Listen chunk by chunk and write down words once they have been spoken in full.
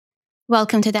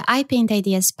Welcome to the I Paint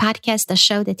Ideas podcast, the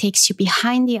show that takes you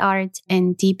behind the art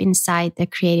and deep inside the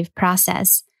creative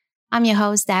process. I'm your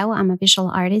host, Dao. I'm a visual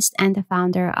artist and the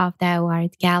founder of Dao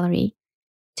Art Gallery.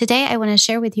 Today, I want to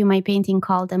share with you my painting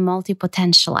called The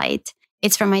Multipotentialite.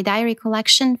 It's from my diary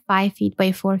collection, 5 feet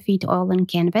by 4 feet oil on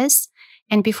canvas.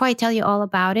 And before I tell you all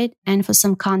about it, and for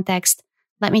some context,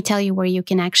 let me tell you where you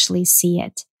can actually see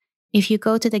it. If you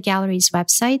go to the gallery's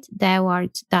website,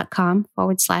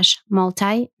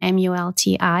 daoart.com/multi,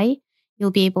 MULTI,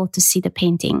 you'll be able to see the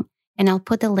painting. And I'll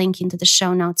put the link into the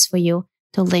show notes for you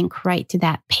to link right to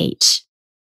that page.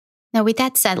 Now, with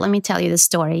that said, let me tell you the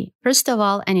story. First of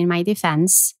all, and in my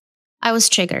defense, I was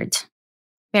triggered.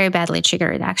 Very badly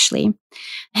triggered, actually.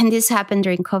 And this happened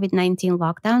during COVID-19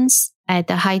 lockdowns at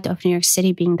the height of New York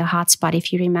City being the hotspot,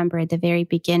 if you remember, at the very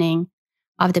beginning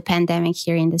of the pandemic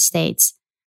here in the States.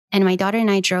 And my daughter and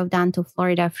I drove down to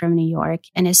Florida from New York.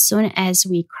 And as soon as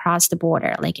we crossed the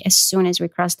border,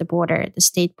 the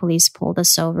state police pulled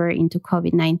us over into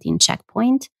COVID-19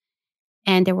 checkpoint.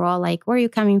 And they were all like, where are you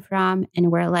coming from?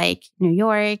 And we're like, New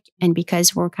York. And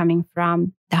because we're coming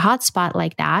from the hotspot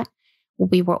like that,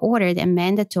 we were ordered a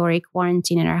mandatory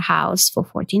quarantine in our house for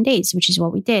 14 days, which is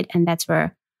what we did. And that's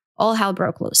where all hell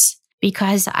broke loose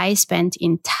because I spent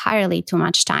entirely too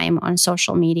much time on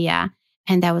social media.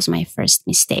 And that was my first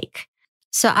mistake.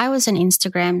 So I was on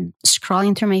Instagram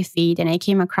scrolling through my feed and I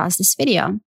came across this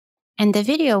video. And the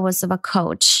video was of a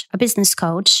coach, a business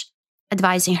coach,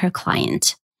 advising her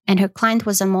client. And her client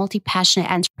was a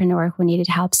multi-passionate entrepreneur who needed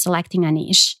help selecting a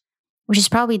niche, which is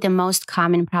probably the most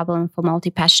common problem for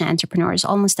multi-passionate entrepreneurs,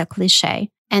 almost a cliche.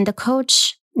 And the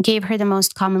coach gave her the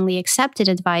most commonly accepted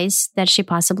advice that she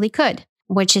possibly could,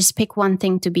 which is pick one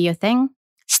thing to be your thing.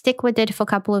 Stick with it for a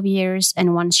couple of years.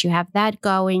 And once you have that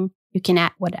going, you can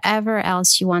add whatever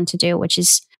else you want to do, which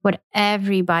is what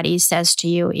everybody says to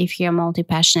you if you're a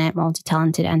multi-passionate,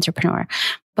 multi-talented entrepreneur.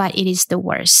 But it is the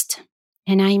worst.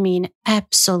 And I mean,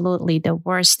 absolutely the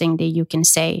worst thing that you can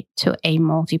say to a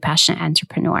multi-passionate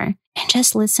entrepreneur. And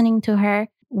just listening to her,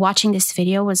 watching this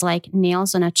video was like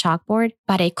nails on a chalkboard,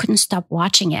 but I couldn't stop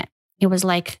watching it. It was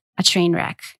like a train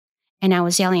wreck. And I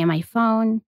was yelling at my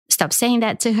phone. Stop saying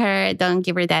that to her. Don't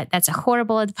give her that. That's a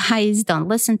horrible advice. Don't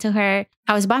listen to her.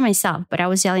 I was by myself, but I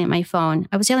was yelling at my phone.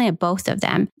 I was yelling at both of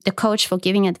them, the coach for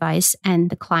giving advice and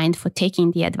the client for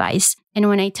taking the advice. And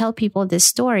when I tell people this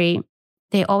story,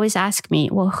 they always ask me,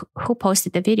 well, who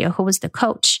posted the video? Who was the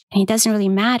coach? And it doesn't really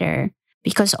matter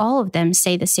because all of them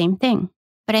say the same thing.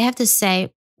 But I have to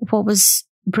say, what was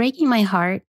breaking my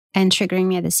heart and triggering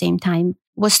me at the same time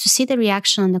was to see the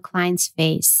reaction on the client's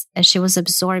face as she was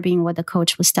absorbing what the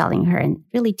coach was telling her and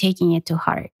really taking it to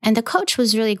heart. And the coach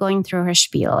was really going through her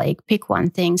spiel, like pick one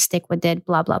thing, stick with it,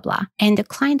 blah, blah, blah. And the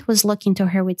client was looking to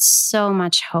her with so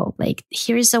much hope, like,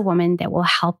 here's a woman that will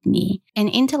help me. And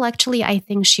intellectually, I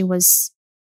think she was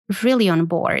really on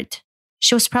board.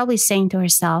 She was probably saying to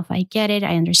herself, I get it.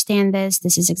 I understand this.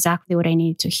 This is exactly what I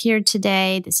needed to hear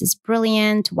today. This is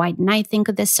brilliant. Why didn't I think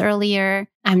of this earlier?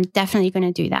 I'm definitely going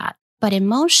to do that. But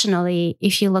emotionally,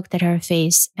 if you looked at her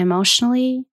face,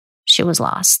 emotionally, she was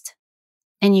lost.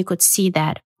 And you could see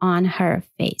that on her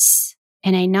face.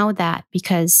 And I know that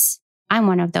because I'm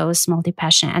one of those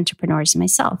multi-passionate entrepreneurs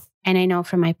myself. And I know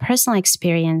from my personal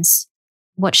experience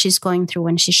what she's going through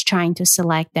when she's trying to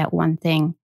select that one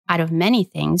thing out of many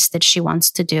things that she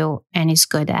wants to do and is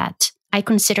good at. I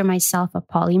consider myself a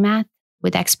polymath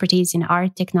with expertise in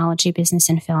art, technology, business,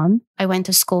 and film. I went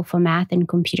to school for math and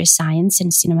computer science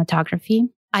and cinematography.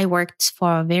 I worked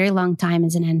for a very long time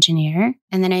as an engineer.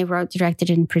 And then I wrote, directed,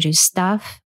 and produced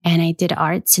stuff. And I did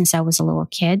art since I was a little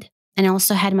kid. And I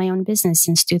also had my own business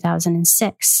since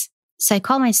 2006. So I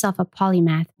call myself a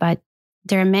polymath, but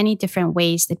there are many different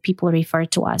ways that people refer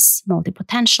to us.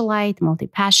 Multipotentialite,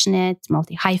 multi-passionate,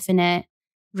 multi-hyphenate,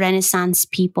 Renaissance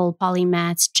people,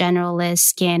 polymaths, generalists,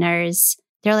 scanners.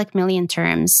 There are like a million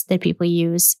terms that people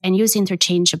use and use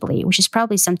interchangeably, which is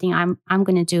probably something I'm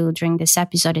going to do during this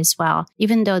episode as well,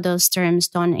 even though those terms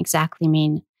don't exactly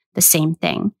mean the same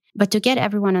thing. But to get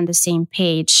everyone on the same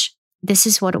page, this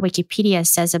is what Wikipedia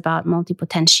says about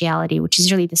multipotentiality, which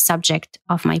is really the subject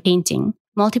of my painting.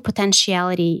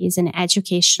 Multipotentiality is an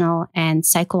educational and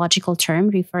psychological term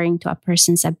referring to a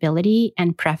person's ability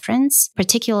and preference,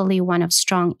 particularly one of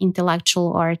strong intellectual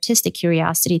or artistic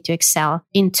curiosity to excel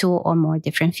in two or more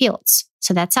different fields.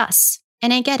 So that's us.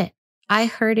 And I get it. I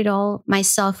heard it all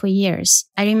myself for years.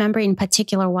 I remember in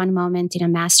particular one moment in a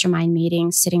mastermind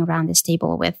meeting sitting around this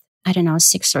table with,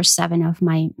 6 or 7 of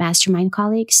my mastermind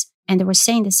colleagues, and they were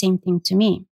saying the same thing to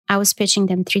me. I was pitching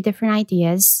them 3 different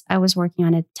ideas I was working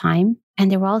on at the time,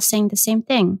 and they were all saying the same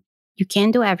thing. You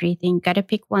can't do everything. Got to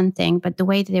pick one thing. But the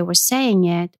way that they were saying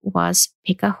it was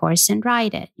pick a horse and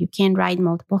ride it. You can't ride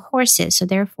multiple horses. So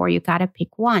therefore, you got to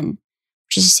pick one,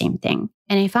 which is the same thing.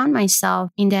 And I found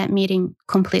myself in that meeting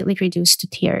completely reduced to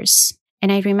tears.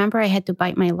 And I remember I had to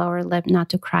bite my lower lip not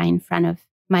to cry in front of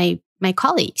my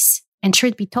colleagues. And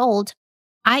truth be told,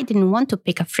 I didn't want to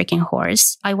pick a freaking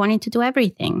horse. I wanted to do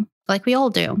everything like we all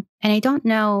do. And I don't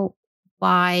know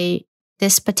why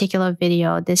this particular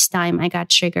video, this time I got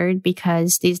triggered,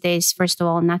 because these days, first of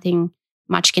all, nothing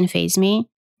much can faze me.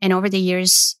 And over the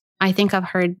years, I think I've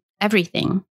heard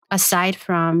everything aside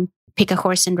from pick a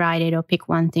horse and ride it or pick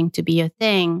one thing to be your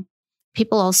thing.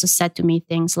 People also said to me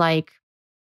things like,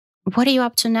 what are you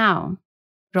up to now?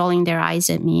 Rolling their eyes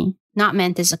at me, not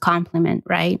meant as a compliment,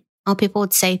 right? Or people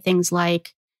would say things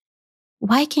like,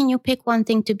 why can you pick one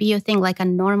thing to be your thing like a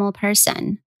normal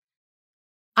person?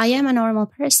 I am a normal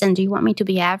person. Do you want me to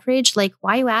be average? Like,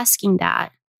 why are you asking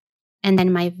that? And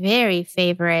then my very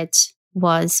favorite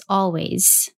was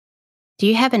always, do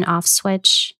you have an off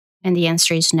switch? And the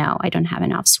answer is no, I don't have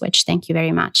an off switch. Thank you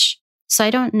very much. So I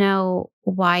don't know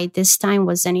why this time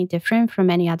was any different from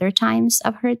any other times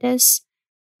I've heard this,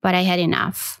 but I had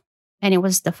enough. And it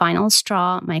was the final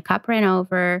straw. My cup ran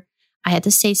over. I had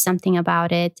to say something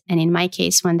about it. And in my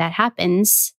case, when that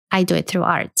happens, I do it through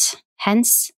art.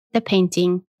 Hence the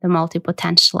painting, the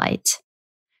multi-potentialite.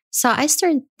 So I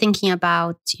started thinking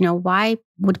about, why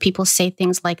would people say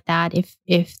things like that if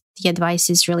the advice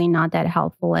is really not that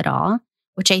helpful at all,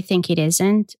 which I think it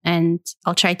isn't. And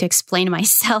I'll try to explain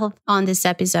myself on this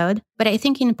episode. But I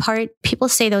think in part, people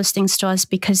say those things to us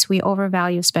because we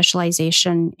overvalue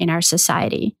specialization in our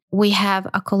society. We have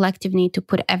a collective need to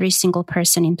put every single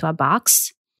person into a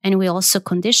box. And we also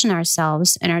condition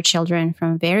ourselves and our children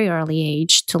from very early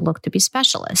age to look to be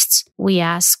specialists. We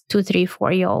ask 2, 3,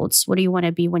 4-year-olds, what do you want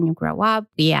to be when you grow up?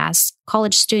 We ask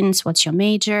college students, what's your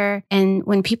major? And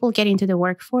when people get into the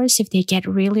workforce, if they get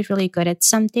really, really good at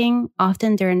something,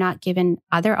 often they're not given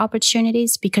other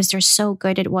opportunities because they're so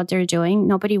good at what they're doing.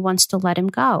 Nobody wants to let them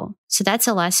go. So that's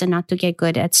a lesson not to get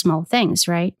good at small things,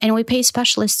 right? And we pay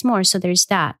specialists more, so there's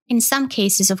that. In some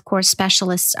cases, of course,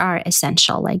 specialists are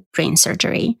essential, like brain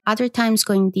surgery. Other times,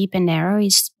 going deep and narrow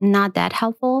is not that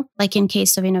helpful. Like in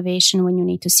case of innovation, when you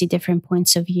need to see different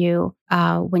points of view,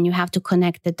 when you have to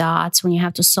connect the dots, when you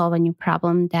have to solve a new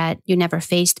problem that you never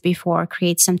faced before,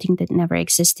 create something that never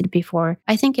existed before.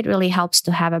 I think it really helps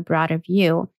to have a broader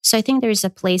view. So I think there is a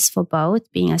place for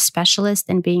both, being a specialist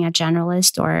and being a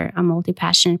generalist or a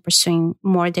multi-passionate, pursuing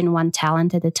more than one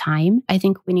talent at a time. I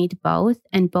think we need both,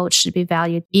 and both should be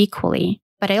valued equally.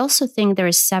 But I also think there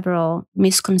are several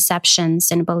misconceptions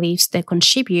and beliefs that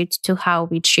contribute to how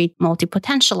we treat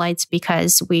multi-potentialites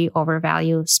because we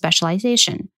overvalue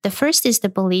specialization. The first is the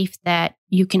belief that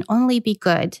you can only be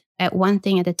good at one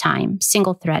thing at a time,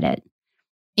 single-threaded.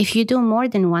 If you do more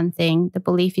than one thing, the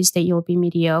belief is that you'll be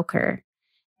mediocre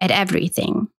at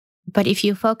everything. But if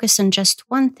you focus on just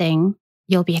one thing,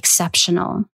 you'll be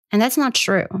exceptional. And that's not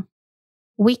true.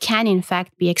 We can, in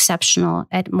fact, be exceptional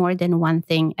at more than one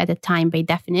thing at a time by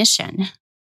definition,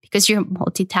 because you're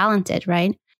multi-talented,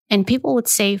 right? And people would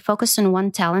say, focus on one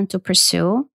talent to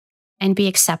pursue and be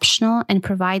exceptional and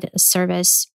provide a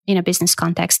service in a business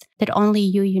context that only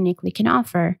you uniquely can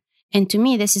offer. And to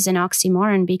me, this is an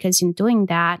oxymoron, because in doing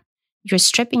that, you're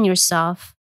stripping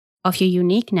yourself of your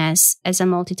uniqueness as a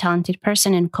multi-talented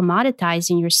person and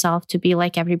commoditizing yourself to be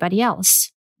like everybody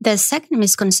else. The second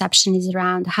misconception is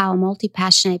around how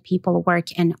multi-passionate people work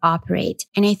and operate.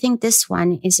 And I think this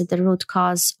one is at the root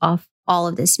cause of all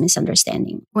of this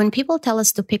misunderstanding. When people tell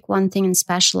us to pick one thing and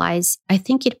specialize, I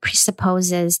think it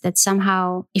presupposes that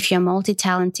somehow if you're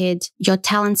multi-talented, your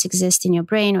talents exist in your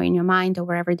brain or in your mind or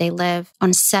wherever they live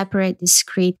on separate,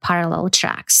 discrete, parallel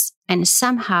tracks. And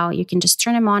somehow you can just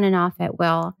turn them on and off at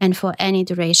will and for any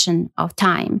duration of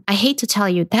time. I hate to tell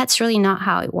you, that's really not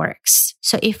how it works.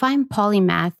 So if I'm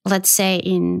polymath, let's say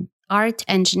in art,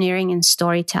 engineering, and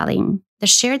storytelling, the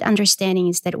shared understanding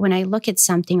is that when I look at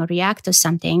something or react to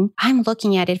something, I'm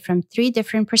looking at it from 3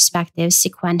 different perspectives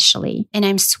sequentially, and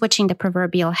I'm switching the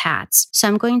proverbial hats. So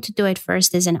I'm going to do it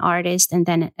first as an artist, and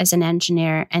then as an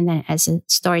engineer, and then as a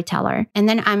storyteller. And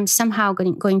then I'm somehow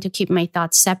going to keep my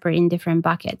thoughts separate in different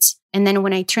buckets. And then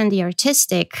when I turn the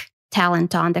artistic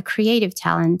talent on, the creative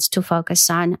talent to focus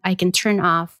on, I can turn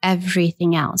off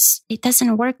everything else. It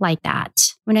doesn't work like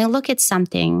that. When I look at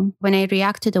something, when I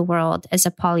react to the world as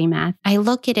a polymath, I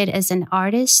look at it as an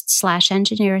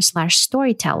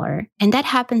artist/engineer/storyteller. And that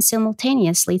happens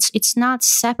simultaneously. It's not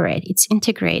separate. It's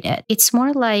integrated. It's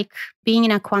more like being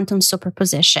in a quantum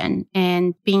superposition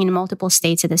and being in multiple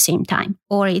states at the same time.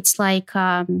 Or it's like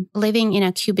living in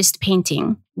a cubist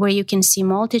painting where you can see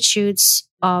multitudes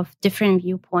of different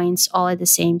viewpoints all at the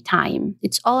same time.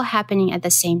 It's all happening at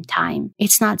the same time.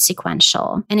 It's not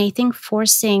sequential. And I think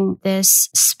forcing this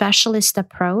specialist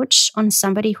approach on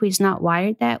somebody who is not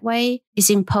wired that way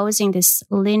is imposing this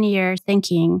linear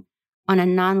thinking on a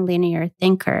non-linear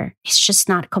thinker. It's just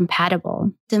not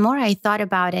compatible. The more I thought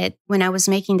about it when I was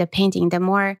making the painting, the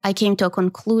more I came to a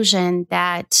conclusion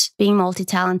that being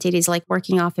multi-talented is like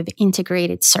working off of an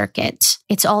integrated circuit.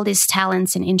 It's all these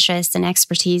talents and interests and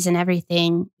expertise and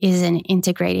everything is an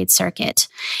integrated circuit.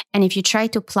 And if you try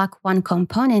to pluck one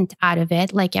component out of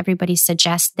it, like everybody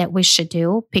suggests that we should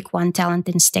do, pick one talent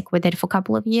and stick with it for a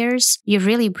couple of years, you're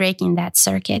really breaking that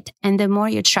circuit. And the more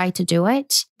you try to do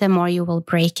it, the more you will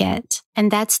break it.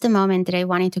 And that's the moment that I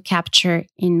wanted to capture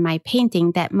in my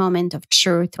painting, that moment of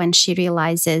truth when she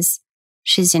realizes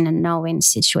she's in a no-win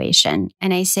situation.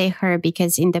 And I say her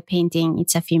because in the painting,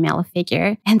 it's a female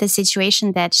figure. And the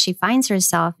situation that she finds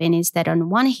herself in is that on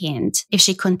one hand, if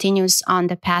she continues on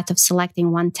the path of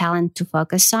selecting one talent to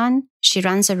focus on, she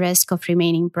runs a risk of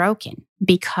remaining broken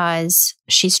because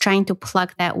she's trying to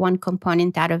pluck that one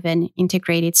component out of an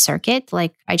integrated circuit,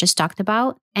 like I just talked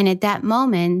about. And at that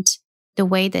moment, the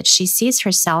way that she sees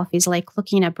herself is like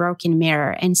looking in a broken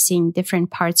mirror and seeing different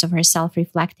parts of herself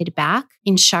reflected back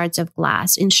in shards of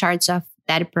glass, in shards of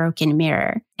that broken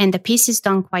mirror. And the pieces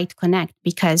don't quite connect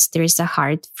because there is a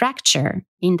hard fracture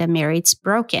in the mirror. It's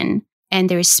broken and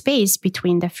there is space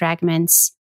between the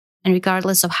fragments. And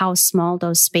regardless of how small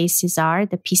those spaces are,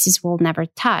 the pieces will never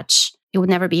touch. It will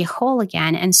never be whole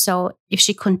again. And so if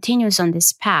she continues on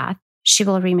this path, she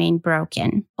will remain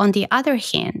broken. On the other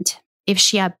hand, if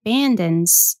she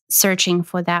abandons searching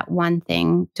for that one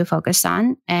thing to focus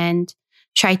on and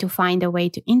try to find a way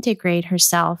to integrate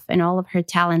herself and all of her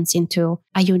talents into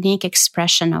a unique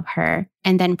expression of her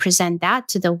and then present that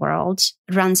to the world,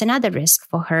 runs another risk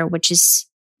for her, which is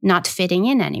not fitting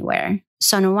in anywhere.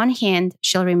 So on one hand,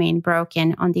 she'll remain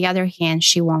broken. On the other hand,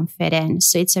 she won't fit in.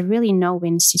 So it's a really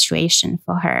no-win situation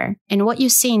for her. And what you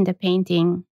see in the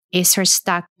painting is her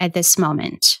stuck at this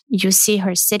moment. You see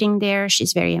her sitting there.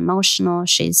 She's very emotional.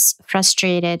 She's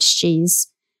frustrated. She's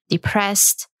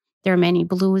depressed. There are many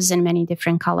blues and many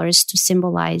different colors to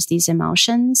symbolize these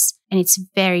emotions. And it's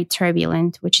very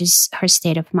turbulent, which is her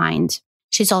state of mind.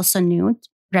 She's also nude,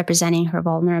 representing her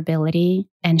vulnerability.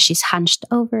 And she's hunched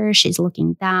over. She's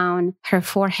looking down. Her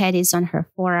forehead is on her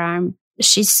forearm.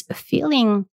 She's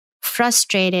feeling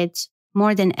frustrated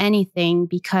more than anything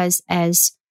because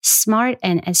as smart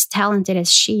and as talented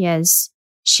as she is,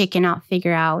 she cannot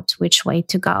figure out which way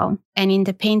to go. And in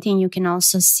the painting, you can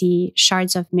also see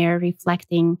shards of mirror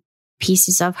reflecting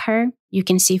pieces of her. You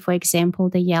can see, for example,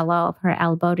 the yellow of her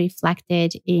elbow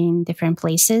reflected in different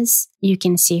places. You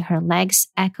can see her legs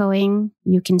echoing.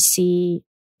 You can see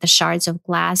the shards of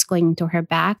glass going into her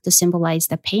back to symbolize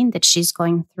the pain that she's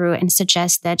going through and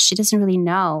suggest that she doesn't really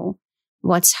know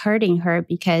what's hurting her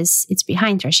because it's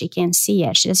behind her. She can't see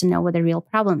it. She doesn't know what the real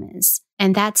problem is.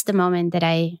 And that's the moment that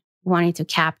I wanted to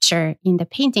capture in the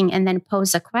painting and then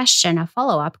pose a question, a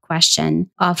follow-up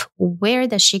question of where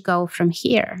does she go from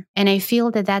here? And I feel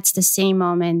that that's the same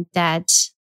moment that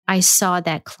I saw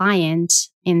that client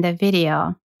in the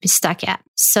video be stuck at.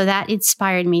 So that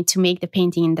inspired me to make the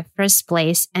painting in the first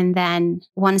place. And then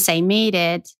once I made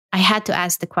it, I had to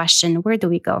ask the question, where do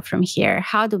we go from here?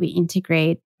 How do we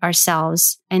integrate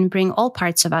ourselves and bring all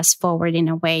parts of us forward in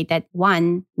a way that,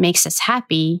 one, makes us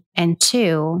happy, and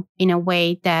two, in a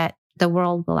way that the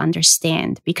world will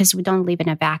understand, because we don't live in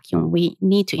a vacuum. We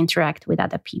need to interact with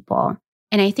other people.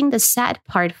 And I think the sad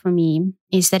part for me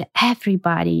is that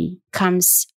everybody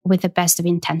comes with the best of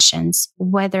intentions,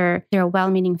 whether they're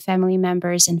well-meaning family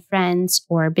members and friends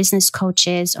or business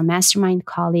coaches or mastermind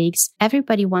colleagues.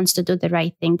 Everybody wants to do the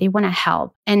right thing. They want to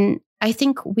help. And I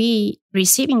think we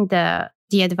receiving the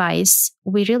advice,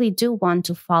 we really do want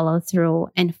to follow through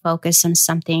and focus on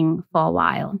something for a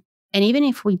while. And even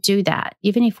if we do that,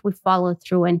 even if we follow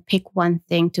through and pick one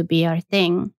thing to be our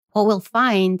thing, what we'll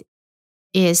find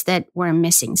is that we're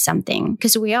missing something,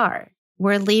 because we're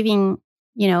leaving,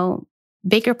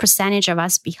 bigger percentage of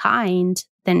us behind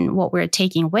than what we're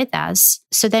taking with us.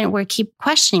 So then we keep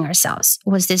questioning ourselves.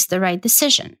 Was this the right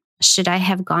decision? Should I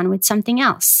have gone with something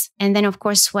else? And then, of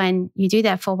course, when you do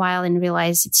that for a while and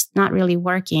realize it's not really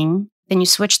working, then you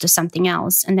switch to something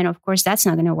else. And then, of course, that's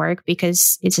not going to work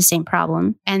because it's the same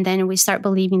problem. And then we start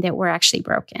believing that we're actually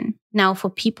broken. Now, for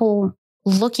people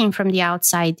looking from the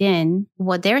outside in,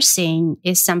 what they're seeing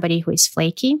is somebody who is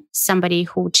flaky, somebody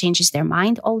who changes their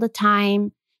mind all the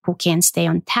time, who can't stay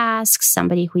on task,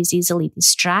 somebody who is easily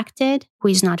distracted, who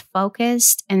is not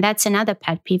focused. And that's another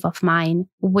pet peeve of mine,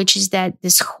 which is that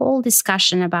this whole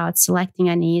discussion about selecting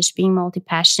a niche, being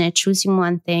multi-passionate, choosing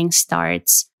one thing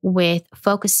starts with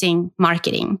focusing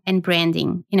marketing and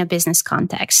branding in a business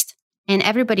context. And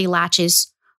everybody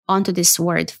latches onto this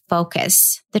word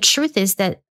focus. The truth is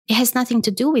that it has nothing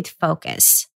to do with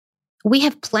focus. We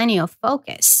have plenty of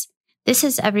focus. This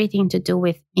has everything to do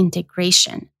with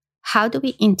integration. How do we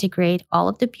integrate all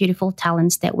of the beautiful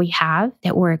talents that we have,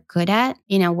 that we're good at,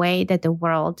 in a way that the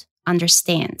world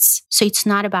understands? So it's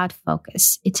not about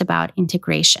focus. It's about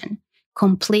integration.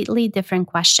 Completely different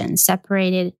questions,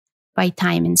 separated by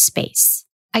time and space.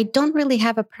 I don't really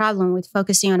have a problem with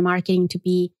focusing on marketing to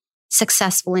be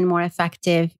successful and more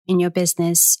effective in your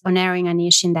business or narrowing a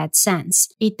niche in that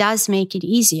sense. It does make it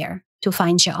easier to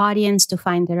find your audience, to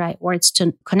find the right words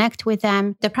to connect with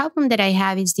them. The problem that I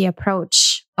have is the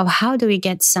approach of how do we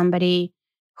get somebody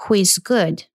who is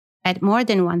good at more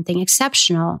than one thing,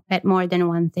 exceptional at more than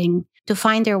one thing, to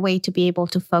find their way to be able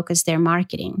to focus their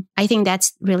marketing. I think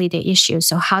that's really the issue.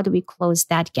 So how do we close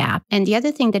that gap? And the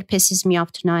other thing that pisses me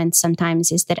off to no end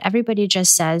sometimes is that everybody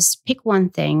just says, pick one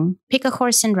thing, pick a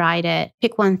horse and ride it,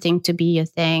 pick one thing to be your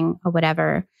thing or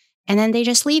whatever. And then they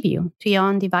just leave you to your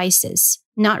own devices,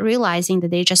 not realizing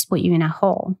that they just put you in a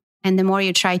hole. And the more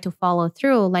you try to follow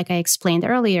through, like I explained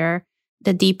earlier,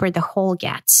 the deeper the hole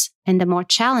gets and the more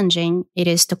challenging it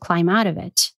is to climb out of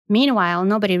it. Meanwhile,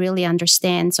 nobody really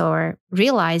understands or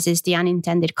realizes the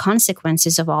unintended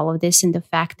consequences of all of this and the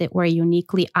fact that we're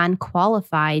uniquely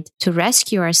unqualified to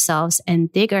rescue ourselves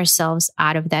and dig ourselves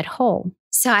out of that hole.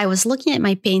 So I was looking at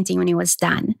my painting when it was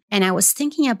done, and I was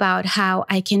thinking about how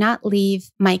I cannot leave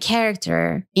my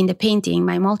character in the painting,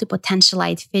 my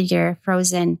multi-potentialite figure,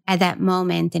 frozen at that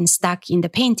moment and stuck in the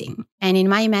painting. And in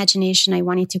my imagination, I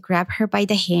wanted to grab her by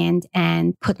the hand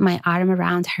and put my arm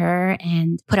around her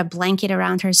and put a blanket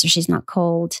around her so she's not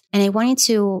cold. And I wanted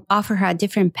to offer her a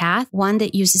different path, one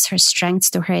that uses her strengths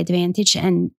to her advantage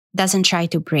and doesn't try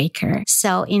to break her.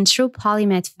 So in true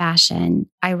polymath fashion,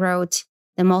 I wrote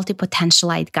the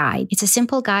Multi-Potentialite Guide. It's a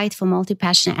simple guide for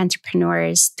multi-passionate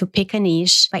entrepreneurs to pick a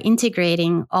niche by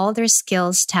integrating all their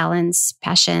skills, talents,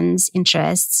 passions,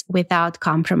 interests without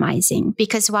compromising.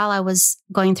 Because while I was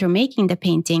going through making the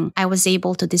painting, I was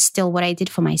able to distill what I did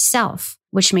for myself,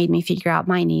 which made me figure out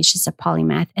my niche as a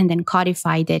polymath and then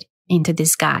codified it into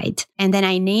this guide. And then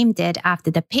I named it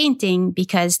after the painting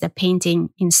because the painting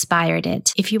inspired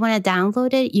it. If you want to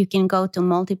download it, you can go to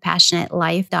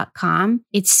multipassionatelife.com.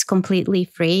 It's completely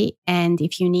free. And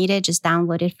if you need it, just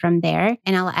download it from there.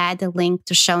 And I'll add the link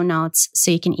to show notes so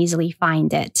you can easily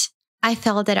find it. I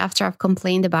felt that after I've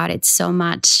complained about it so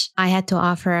much, I had to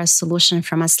offer a solution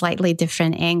from a slightly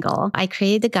different angle. I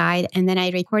created the guide and then I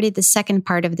recorded the second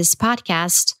part of this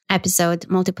podcast episode,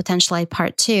 Multi-Potentialite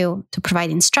Part 2, to provide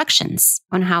instructions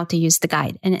on how to use the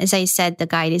guide. And as I said, the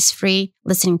guide is free.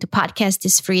 Listening to podcasts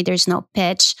is free. There's no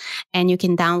pitch. And you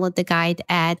can download the guide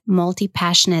at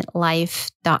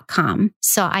multipassionatelife.com.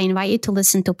 So I invite you to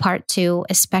listen to Part 2,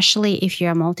 especially if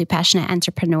you're a multi-passionate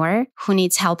entrepreneur who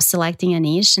needs help selecting a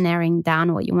niche and narrowing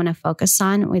down what you want to focus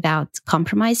on without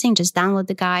compromising. Just download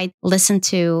the guide, listen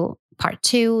to Part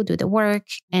 2, do the work.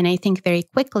 And I think very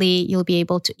quickly, you'll be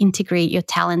able to integrate your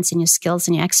talents and your skills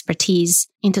and your expertise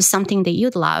into something that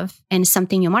you'd love and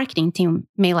something your marketing team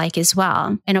may like as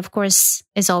well. And of course,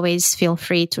 as always, feel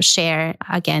free to share.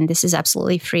 Again, this is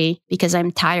absolutely free because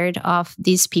I'm tired of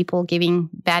these people giving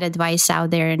bad advice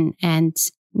out there and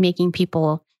making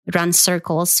people run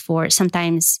circles for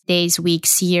sometimes days,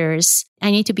 weeks, years. I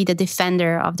need to be the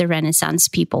defender of the Renaissance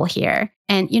people here.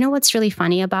 And you know what's really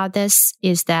funny about this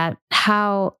is that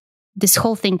how this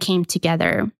whole thing came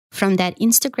together from that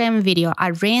Instagram video,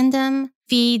 a random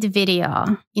feed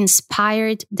video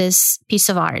inspired this piece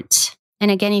of art.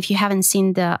 And again, if you haven't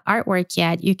seen the artwork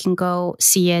yet, you can go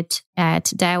see it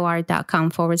at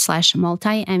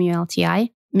diawart.com/multi,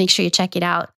 MULTI. Make sure you check it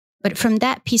out. But from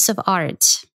that piece of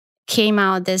art came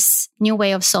out this new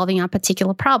way of solving a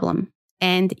particular problem,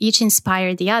 and each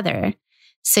inspired the other.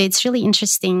 So it's really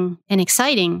interesting and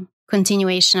exciting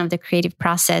continuation of the creative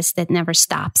process that never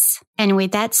stops. And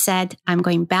with that said, I'm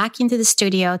going back into the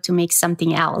studio to make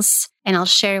something else. and I'll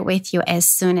share it with you as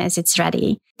soon as it's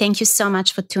ready. Thank you so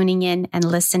much for tuning in and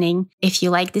listening. If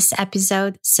you like this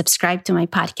episode, subscribe to my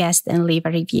podcast and leave a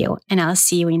review. And I'll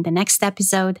see you in the next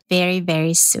episode very,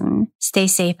 very soon. Stay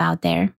safe out there.